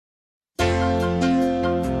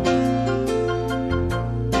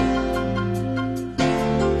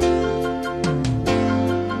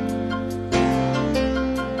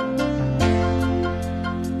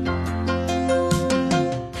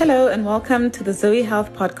and welcome to the Zoe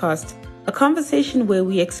Health Podcast, a conversation where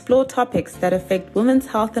we explore topics that affect women's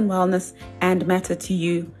health and wellness and matter to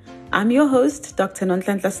you. I'm your host, Dr.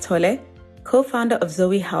 Nonhlanhla Sithole, co-founder of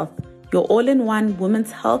Zoe Health, your all-in-one women's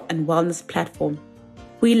health and wellness platform.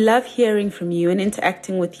 We love hearing from you and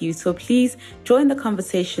interacting with you, so please join the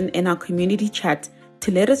conversation in our community chat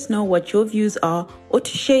to let us know what your views are or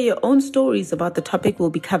to share your own stories about the topic we'll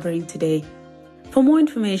be covering today. For more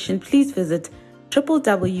information, please visit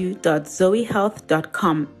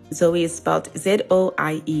www.zoehealth.com. Zoe is spelled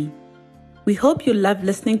Z-O-I-E. We hope you love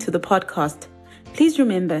listening to the podcast. Please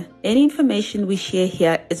remember, any information we share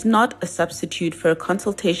here is not a substitute for a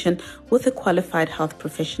consultation with a qualified health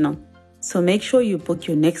professional. So make sure you book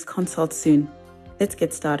your next consult soon. Let's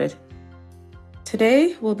get started.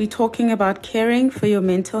 Today, we'll be talking about caring for your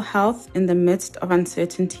mental health in the midst of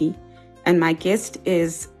uncertainty. And my guest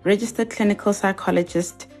is registered clinical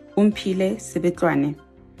psychologist Omphile Sebitloane.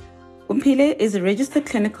 Omphile is a registered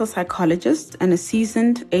clinical psychologist and a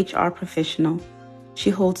seasoned HR professional. She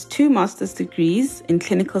holds 2 master's degrees in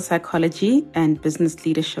clinical psychology and business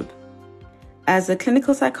leadership. As a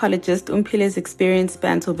clinical psychologist, Omphile's experience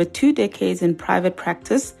spans over 2 decades in private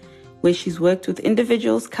practice, where she's worked with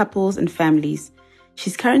individuals, couples, and families.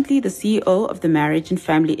 She's currently the CEO of the Marriage and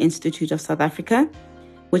Family Institute of South Africa,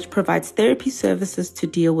 which provides therapy services to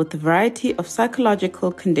deal with a variety of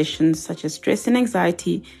psychological conditions such as stress and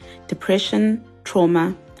anxiety, depression,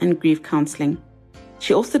 trauma, and grief counseling.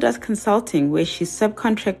 She also does consulting, where she's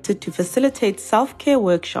subcontracted to facilitate self-care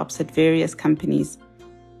workshops at various companies.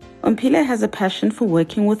 Omphile has a passion for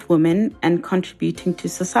working with women and contributing to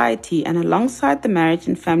society, and alongside the Marriage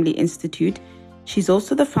and Family Institute, she's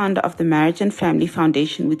also the founder of the Marriage and Family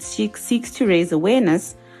Foundation, which seeks to raise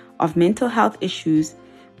awareness of mental health issues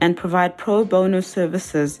and provide pro bono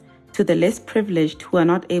services to the less privileged who are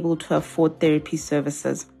not able to afford therapy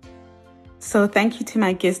services. So thank you to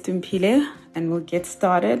my guest, Omphile, and we'll get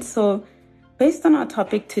started. So based on our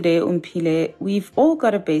topic today, Omphile, we've all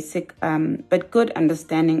got a basic but good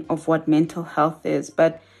understanding of what mental health is,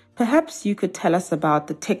 but perhaps you could tell us about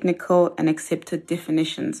the technical and accepted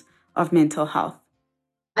definitions of mental health.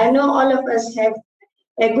 I know all of us have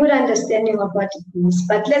a good understanding of what it means,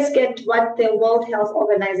 but let's get what the World Health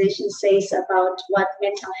Organization says about what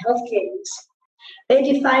mental health care is. They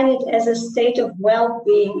define it as a state of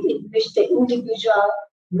well-being in which the individual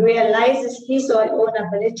realizes his or her own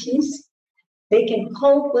abilities. They can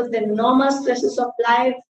cope with the normal stresses of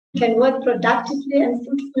life, can work productively and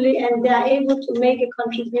fruitfully, and they are able to make a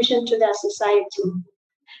contribution to their society.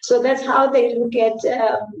 So that's how they look at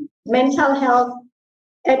mental health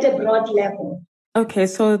at a broad level. Okay,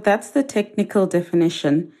 so that's the technical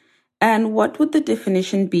definition. And what would the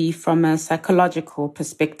definition be from a psychological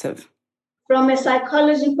perspective? From a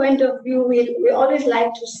psychology point of view, we always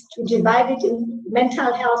like to divide it in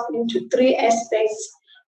mental health into 3 aspects,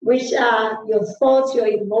 which are your thoughts, your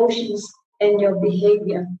emotions, and your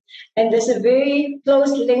behavior. And there's a very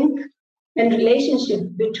close link and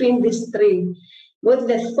relationship between these 3, with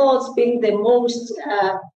the thoughts being the most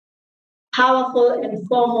powerful and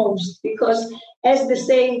foremost, because as the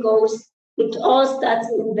saying goes, it all starts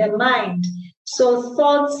in the mind. So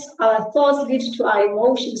our thoughts lead to our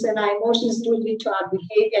emotions, and our emotions do lead to our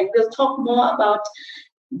behavior. And we'll talk more about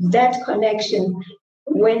that connection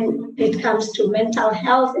when it comes to mental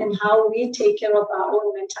health and how we take care of our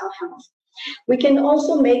own mental health. We can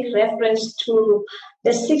also make reference to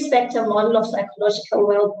the 6-factor model of psychological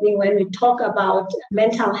well-being when we talk about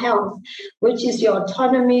mental health, which is your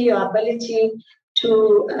autonomy, your ability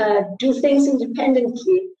to do things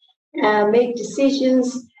independently, make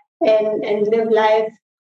decisions, and live life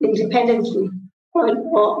independently or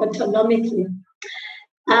autonomically.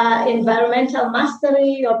 Environmental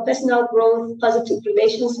mastery, your personal growth, positive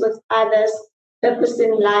relations with others, purpose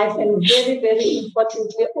in life, and very, very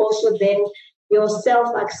importantly also then your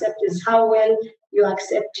self-acceptance, how well you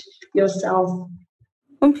accept yourself.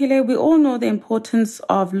 Omphile, we all know the importance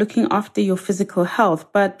of looking after your physical health,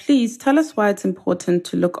 but please tell us why it's important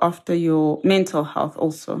to look after your mental health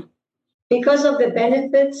also. Because of the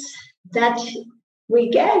benefits that we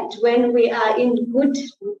get when we are in good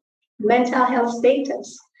mental health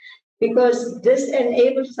status, because this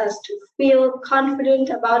enables us to feel confident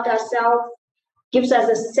about ourselves, gives us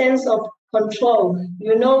a sense of control.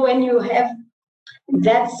 You know, when you have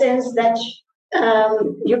that sense that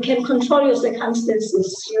you can control your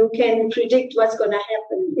circumstances, you can predict what's going to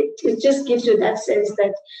happen. It just gives you that sense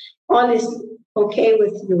that all is okay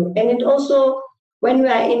with you. And it also, when we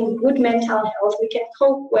are in good mental health, we can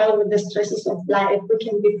cope well with the stresses of life. We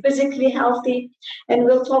can be physically healthy. And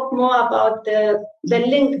we'll talk more about the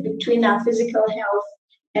link between our physical health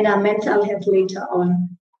and our mental health later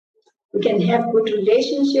on. We can have good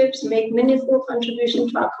relationships, make meaningful contribution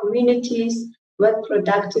to our communities, work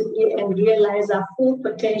productively, and realize our full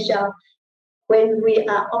potential when we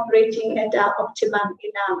are operating at our optimum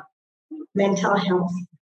in our mental health.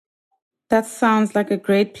 That sounds like a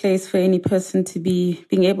great place for any person to be,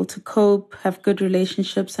 being able to cope, have good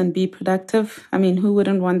relationships, and be productive. I mean, who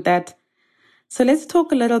wouldn't want that? So let's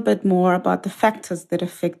talk a little bit more about the factors that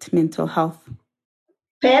affect mental health.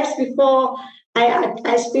 Perhaps before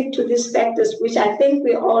I speak to these factors, which I think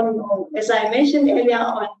we all know, as I mentioned earlier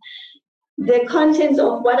on, the content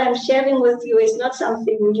of what I'm sharing with you is not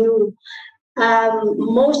something new.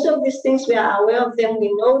 Most of these things, we are aware of them,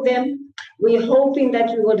 we know them. We're hoping that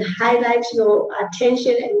we would highlight your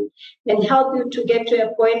attention and help you to get to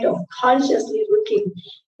a point of consciously looking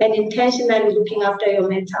and intentionally looking after your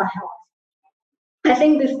mental health. I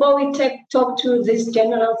think before we talk to these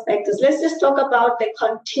general factors, let's just talk about the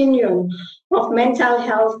continuum of mental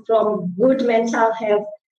health, from good mental health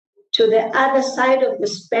to the other side of the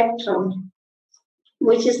spectrum,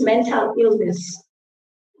 which is mental illness.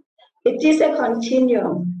 It is a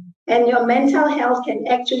continuum, and your mental health can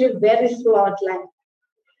actually vary throughout life.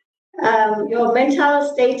 Your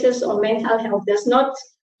mental status or mental health does not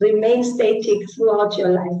remain static throughout your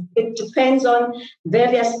life. It depends on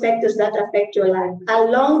various factors that affect your life.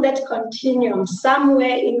 Along that continuum,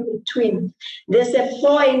 somewhere in between, there's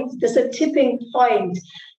a tipping point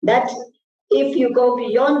that if you go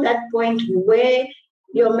beyond that point where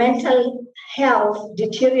your mental health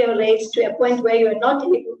deteriorates to a point where you're not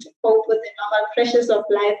able to cope with the normal pressures of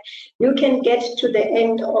life, you can get to the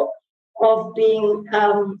end of being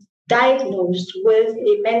diagnosed with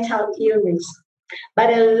a mental illness. But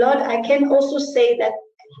I can also say that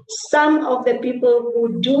some of the people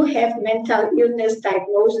who do have mental illness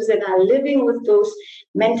diagnoses and are living with those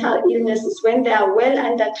mental illnesses, when they are well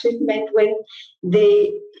under treatment, when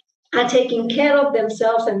they are taking care of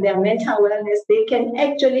themselves and their mental wellness, they can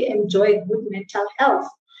actually enjoy good mental health.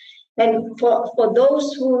 And for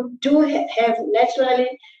those who do have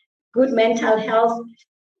naturally good mental health,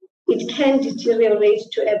 it can deteriorate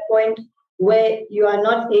to a point where you are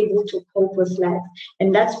not able to cope with life.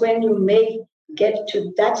 And that's when you may get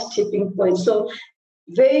to that tipping point. So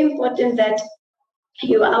very important that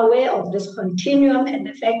you are aware of this continuum and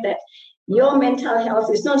the fact that your mental health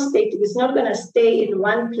is not static. It's not going to stay in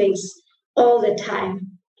one place all the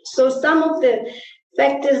time. So some of the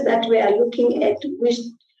factors that we are looking at which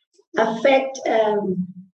affect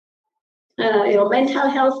your mental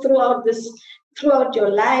health throughout your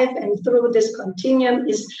life and through this continuum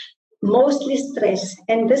is mostly stress.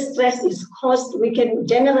 And this stress is caused, we can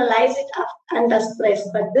generalize it under stress,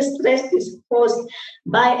 but this stress is caused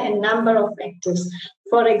by a number of factors.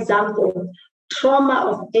 For example, trauma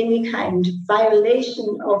of any kind,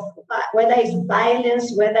 violation of, whether it's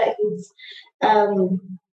violence, whether it's,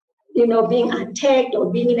 being attacked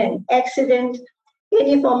or being in an accident,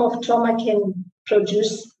 any form of trauma can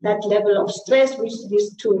produce that level of stress, which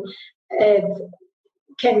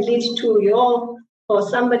can lead to your or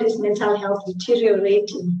somebody's mental health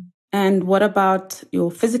deteriorating. And what about your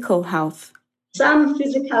physical health? Some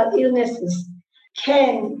physical illnesses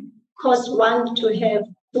can cause one to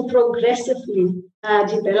progressively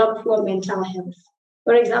develop poor mental health.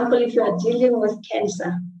 For example, if you are dealing with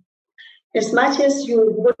cancer, as much as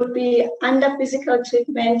you would be under physical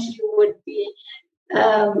treatment, you would be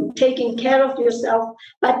taking care of yourself,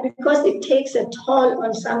 but because it takes a toll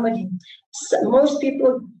on somebody, most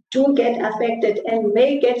people do get affected and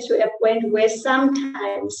may get to a point where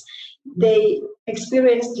sometimes they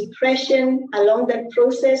experience depression along that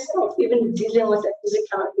process of even dealing with a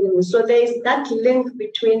physical illness. So there is that link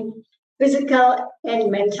between physical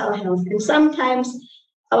and mental health. And sometimes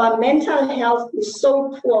our mental health is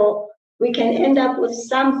so poor, we can end up with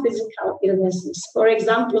some physical illnesses. For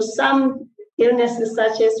example, some illnesses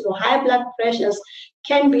such as your high blood pressures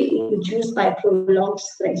can be induced by prolonged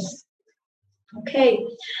stress. Okay,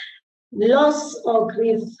 loss or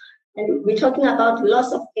grief, and we're talking about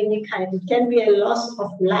loss of any kind. It can be a loss of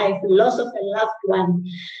life, loss of a loved one.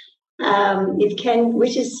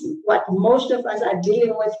 Which is what most of us are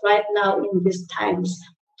dealing with right now in these times.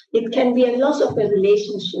 It can be a loss of a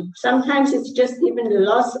relationship. Sometimes it's just even the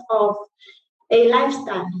loss of a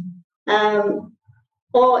lifestyle,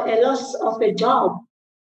 or a loss of a job.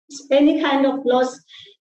 Any kind of loss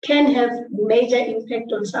can have major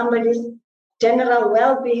impact on somebody's general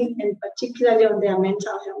well-being and particularly on their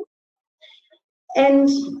mental health. And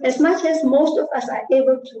as much as most of us are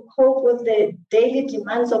able to cope with the daily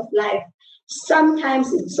demands of life,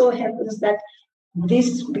 sometimes it so happens that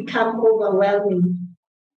these become overwhelming.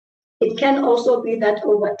 it can also be that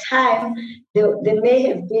over time there may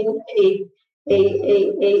have been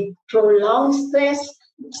a prolonged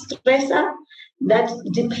stressor that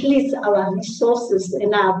depletes our resources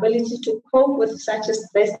and our ability to cope with such a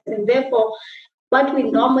stress, and therefore what we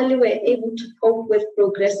normally were able to cope with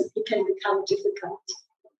progressively can become difficult.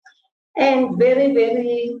 And very,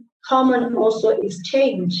 very common also is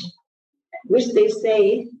change, which they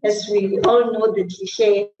say, as we all know the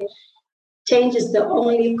cliche, change is the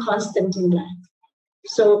only constant in life.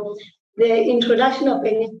 So the introduction of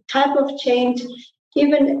any type of change,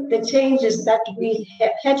 even the changes that we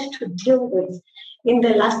have had to deal with in the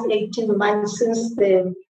last 18 months since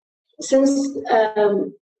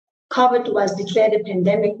COVID was declared a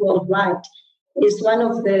pandemic worldwide, is one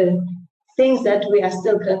of the things that we are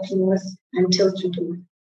still grappling with until today.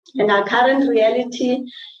 And our current reality,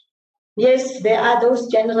 yes, there are those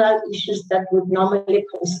general issues that would normally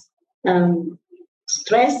cause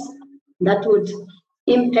stress, that would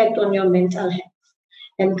impact on your mental health.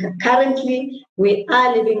 And currently, we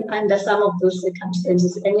are living under some of those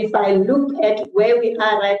circumstances. And if I look at where we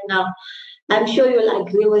are right now, I'm sure you'll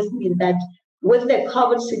agree with me that with the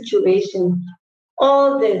COVID situation,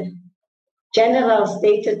 all the general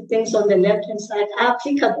stated things on the left-hand side are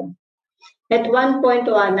applicable. At one point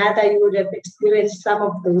or another, you would have experienced some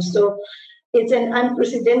of those. So it's an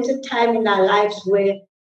unprecedented time in our lives where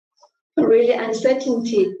really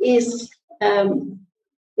uncertainty is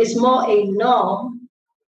more a norm,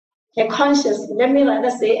 let me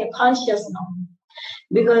rather say a conscious norm,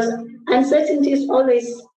 because uncertainty is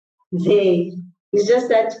always there. It's just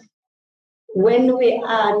that when we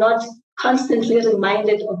are not constantly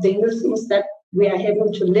reminded of the new things that we are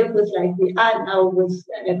having to live with, like we are now with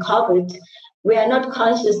COVID, we are not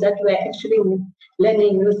conscious that we're actually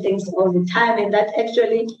learning new things all the time, and that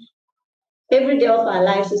actually every day of our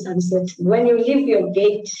lives is uncertain. When you leave your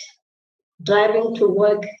gate, driving to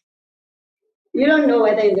work, you don't know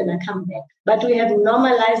whether you're going to come back, but we have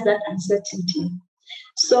normalized that uncertainty.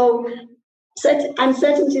 So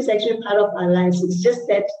uncertainty is actually part of our lives. It's just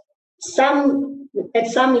that at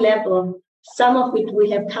some level, some of it we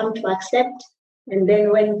have come to accept, and then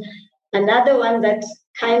when another one that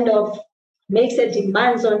kind of makes a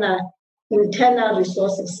demands on our internal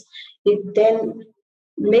resources, it then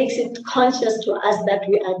makes it conscious to us that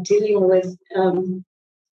we are dealing with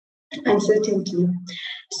uncertainty.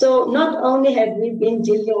 So not only have we been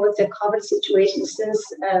dealing with the COVID situation since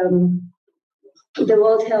the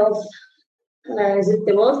World Health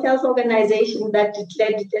Organization that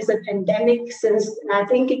declared it as a pandemic since, I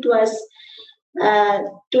think it was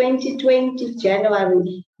 2020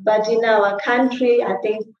 January, but in our country, I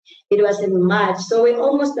think it was in March. So we're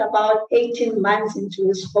almost about 18 months into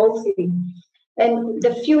this whole thing. And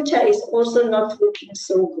the future is also not looking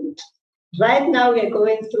so good. Right now, we're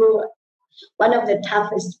going through one of the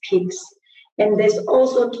toughest peaks, and there's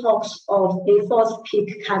also talks of a fourth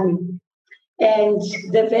peak coming, and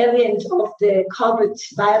the variant of the COVID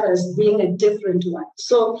virus being a different one.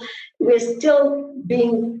 So we're still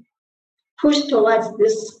being pushed towards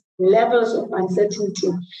these levels of uncertainty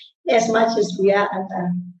as much as we are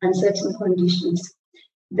under uncertain conditions.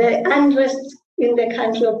 The unrest in the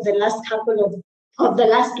country of the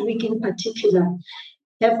last week in particular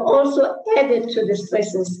have also added to the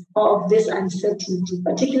stresses of this uncertainty,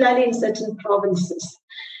 particularly in certain provinces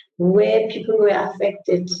where people were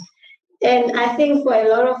affected. And I think for a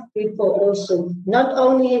lot of people also, not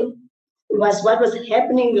only was what was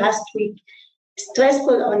happening last week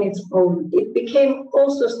stressful on its own, it became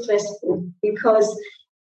also stressful because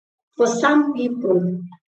for some people,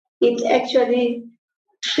 it actually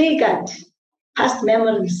triggered past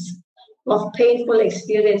memories of painful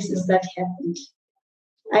experiences that happened.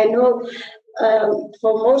 I know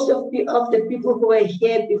for most of the people who were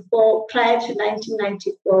here prior to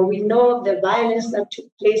 1994, we know of the violence that took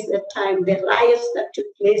place that time, the riots that took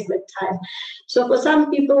place that time. So for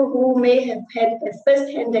some people who may have had a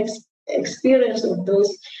first-hand experience of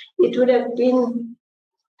those, it would have been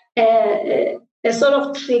a sort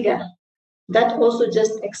of trigger that also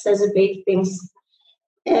just exacerbate things.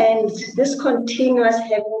 And this continuous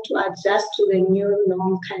having to adjust to the new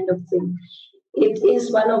norm kind of thing, it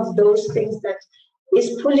is one of those things that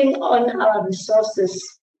is pulling on our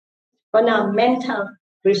resources, on our mental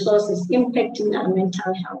resources, impacting our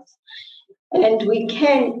mental health. And we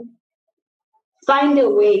can find a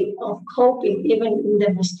way of coping even in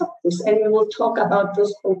the midst of this. And we will talk about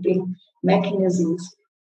those coping mechanisms.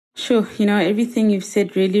 Sure. Everything you've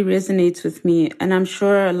said really resonates with me. And I'm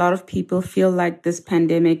sure a lot of people feel like this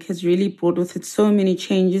pandemic has really brought with it so many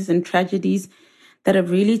changes and tragedies that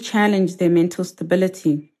have really challenged their mental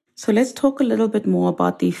stability. So let's talk a little bit more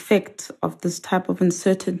about the effect of this type of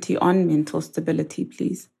uncertainty on mental stability,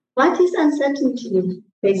 please. What is uncertainty,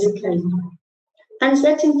 basically?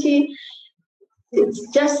 Uncertainty is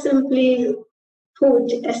just simply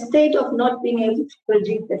put a state of not being able to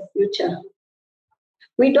predict the future.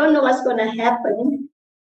 We don't know what's going to happen,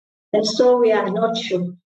 and so we are not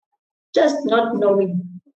sure, just not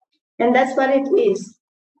knowing. And that's what it is.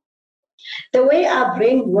 The way our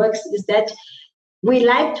brain works is that we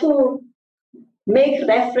like to make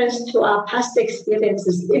reference to our past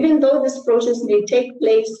experiences, even though this process may take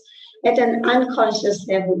place at an unconscious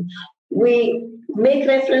level. We make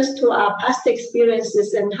reference to our past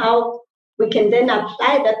experiences and how we can then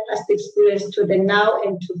apply that past experience to the now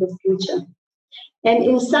and to the future. And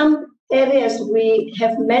in some areas, we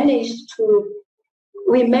managed to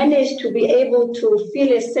be able to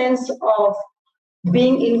feel a sense of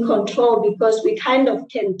being in control, because we kind of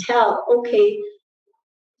can tell, okay,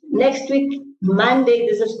 next week, Monday,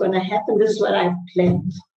 this is going to happen. This is what I've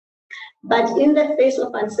planned. But in the face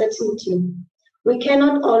of uncertainty, we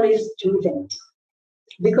cannot always do that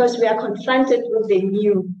because we are confronted with the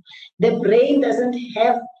new. The brain doesn't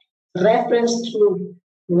have reference to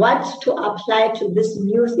what to apply to this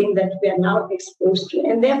new thing that we are now exposed to.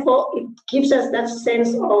 And therefore, it gives us that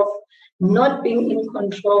sense of not being in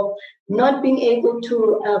control, not being able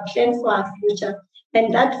to plan for our future.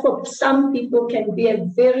 And that for some people can be a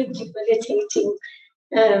very debilitating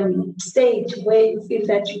state where you feel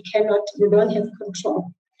that you don't have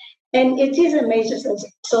control. And it is a major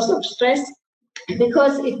source of stress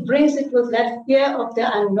because it brings it with that fear of the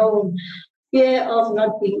unknown, fear of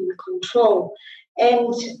not being in control.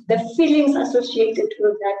 And the feelings associated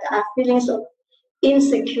with that are feelings of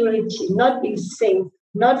insecurity, not being safe,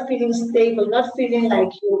 not feeling stable, not feeling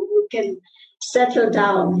like you can settle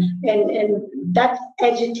down, and that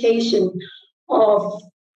agitation of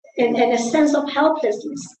and a sense of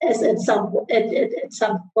helplessness as at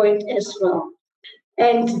some point as well.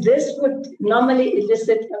 And this would normally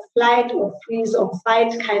elicit a flight or freeze or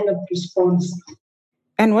fight kind of response.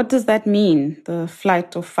 And what does that mean, the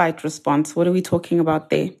flight or fight response? What are we talking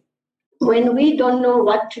about there? When we don't know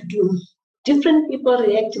what to do, different people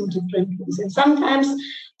react in different ways. And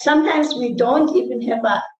sometimes we don't even have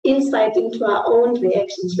an insight into our own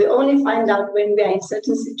reactions. We only find out when we are in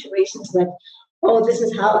certain situations that, oh, this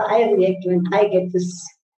is how I react when I get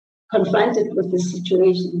confronted with this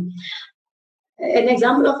situation. An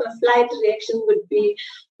example of a flight reaction would be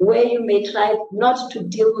where you may try not to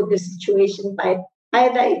deal with the situation by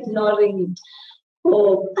either ignoring it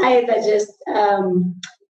or either just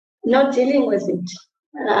not dealing with it.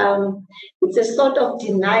 It's a sort of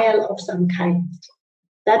denial of some kind.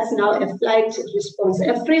 That's now a flight response.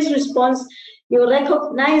 A freeze response, you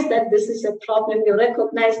recognize that this is a problem, you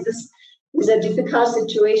recognize this is a difficult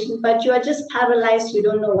situation, but you are just paralyzed, you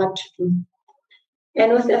don't know what to do.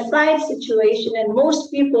 And with a fight situation, and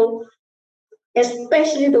most people,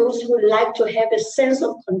 especially those who like to have a sense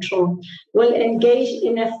of control, will engage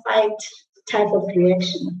in a fight type of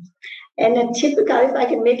reaction. And a typical, if I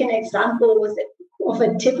can make an example of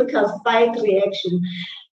a typical fight reaction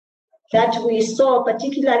that we saw,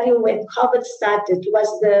 particularly when COVID started, was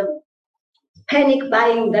the panic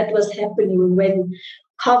buying that was happening when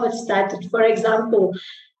COVID started. For example,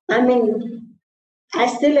 I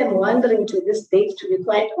still am wondering to this date, to be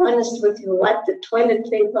quite honest with you, what the toilet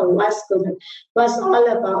paper was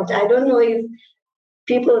all about. I don't know if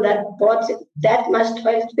people that bought that much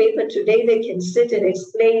toilet paper today, they can sit and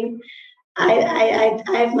explain. I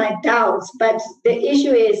have my doubts, but the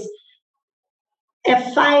issue is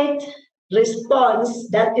a fight response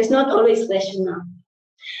that is not always rational.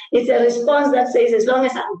 It's a response that says, as long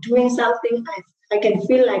as I'm doing something, I can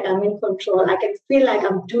feel like I'm in control. I can feel like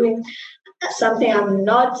I'm doing something. I'm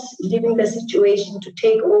not leaving the situation to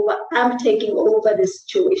take over. I'm taking over the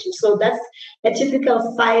situation. So that's a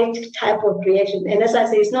typical fight type of reaction. And as I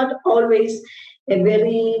say, it's not always a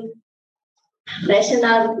very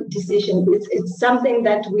rational decision. It's something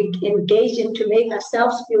that we engage in to make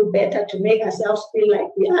ourselves feel better, to make ourselves feel like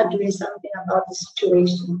we are doing something about the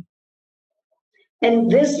situation.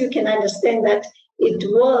 And this, you can understand that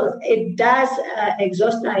it does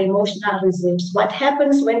exhaust our emotional reserves. What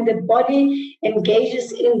happens when the body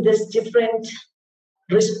engages in these different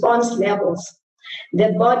response levels?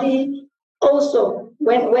 The body also,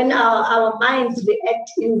 when our minds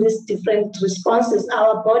react in these different responses,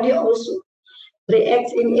 our body also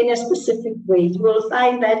reacts in a specific way. You will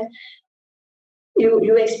find that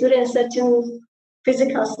you experience certain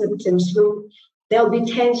physical symptoms. There'll be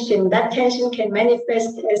tension. That tension can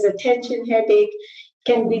manifest as a tension headache,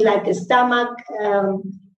 can be like a stomach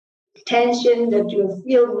tension, that you'll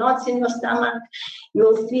feel knots in your stomach,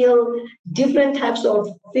 you'll feel different types of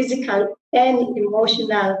physical and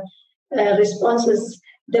emotional responses.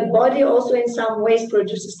 The body also in some ways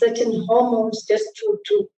produces certain hormones just to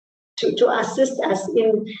assist us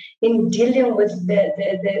in dealing with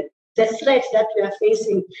the threat that we are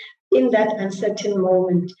facing in that uncertain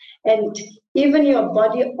moment. And even your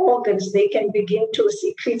body organs, they can begin to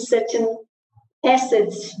secrete certain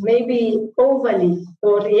acids, maybe overly,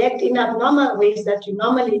 or react in abnormal ways that they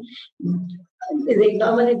normally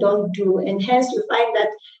don't do. And hence we find that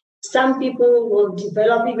some people will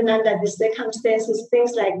develop, even under the circumstances,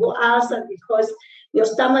 things like ulcer, because your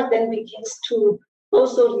stomach then begins to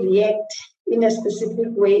also react in a specific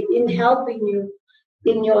way in helping you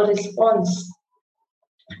in your response.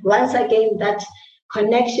 Once again, that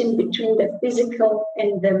connection between the physical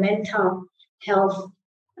and the mental health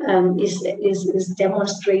is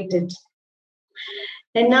demonstrated.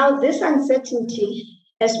 And now this uncertainty,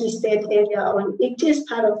 as we said earlier on, it is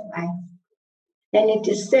part of life. And it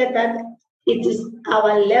is said that it is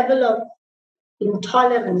our level of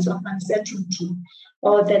intolerance of uncertainty,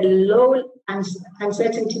 or the low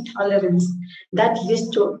uncertainty tolerance, that leads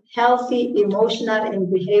to healthy emotional and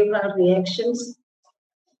behavioral reactions,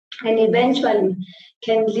 and eventually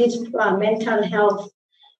can lead to our mental health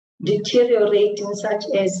deteriorating, such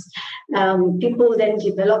as people then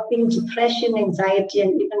developing depression, anxiety,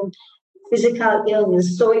 and even physical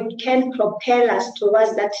illness. So it can propel us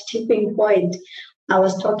towards that tipping point I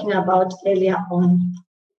was talking about earlier on.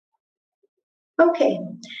 Okay,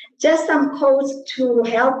 just some quotes to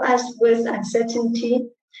help us with uncertainty,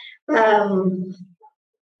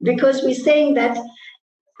 because we're saying that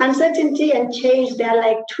uncertainty and change, they're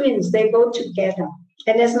like twins, they go together.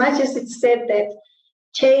 And as much as it's said that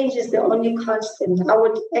change is the only constant, I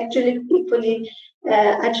would actually equally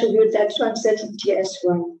attribute that to uncertainty as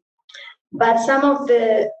well. But some of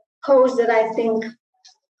the quotes that I think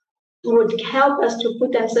would help us to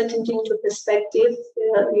put uncertainty into perspective,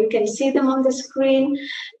 you can see them on the screen.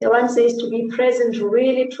 The one says, to be present,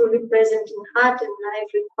 really truly present in heart and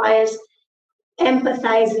life, requires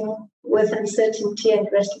empathizing with uncertainty and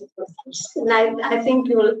wrestling with risk. And I think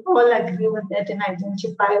you will all agree with that and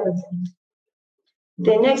identify with it.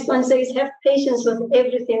 The next one says, have patience with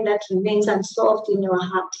everything that remains unsolved in your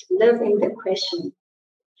heart. Live in the question.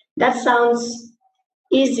 That sounds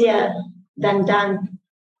easier than done.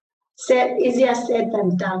 Easier said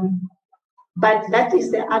than done. But that is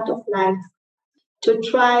the art of life, to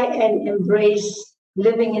try and embrace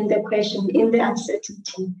living in the question, in the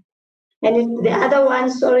uncertainty. And the other one,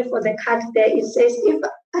 sorry for the cut there, it says, if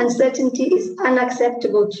uncertainty is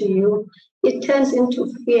unacceptable to you, it turns into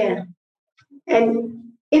fear.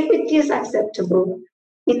 And if it is acceptable,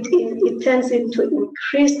 it turns into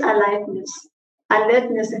increased aliveness,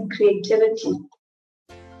 alertness, and creativity.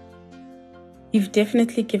 You've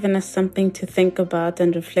definitely given us something to think about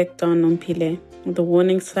and reflect on, Omphile, the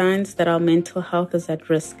warning signs that our mental health is at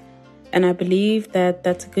risk. And I believe that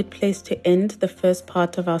that's a good place to end the first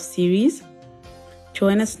part of our series.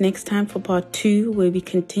 Join us next time for part 2, where we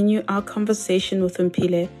continue our conversation with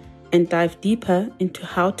Omphile and dive deeper into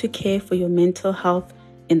how to care for your mental health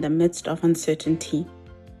in the midst of uncertainty.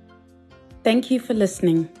 Thank you for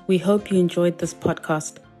listening. We hope you enjoyed this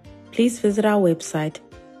podcast. Please visit our website,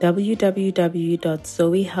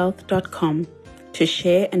 www.zoehealth.com, to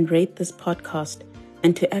share and rate this podcast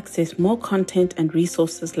and to access more content and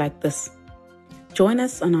resources like this. Join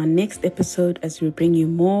us on our next episode as we bring you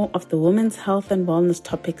more of the women's health and wellness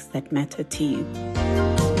topics that matter to you.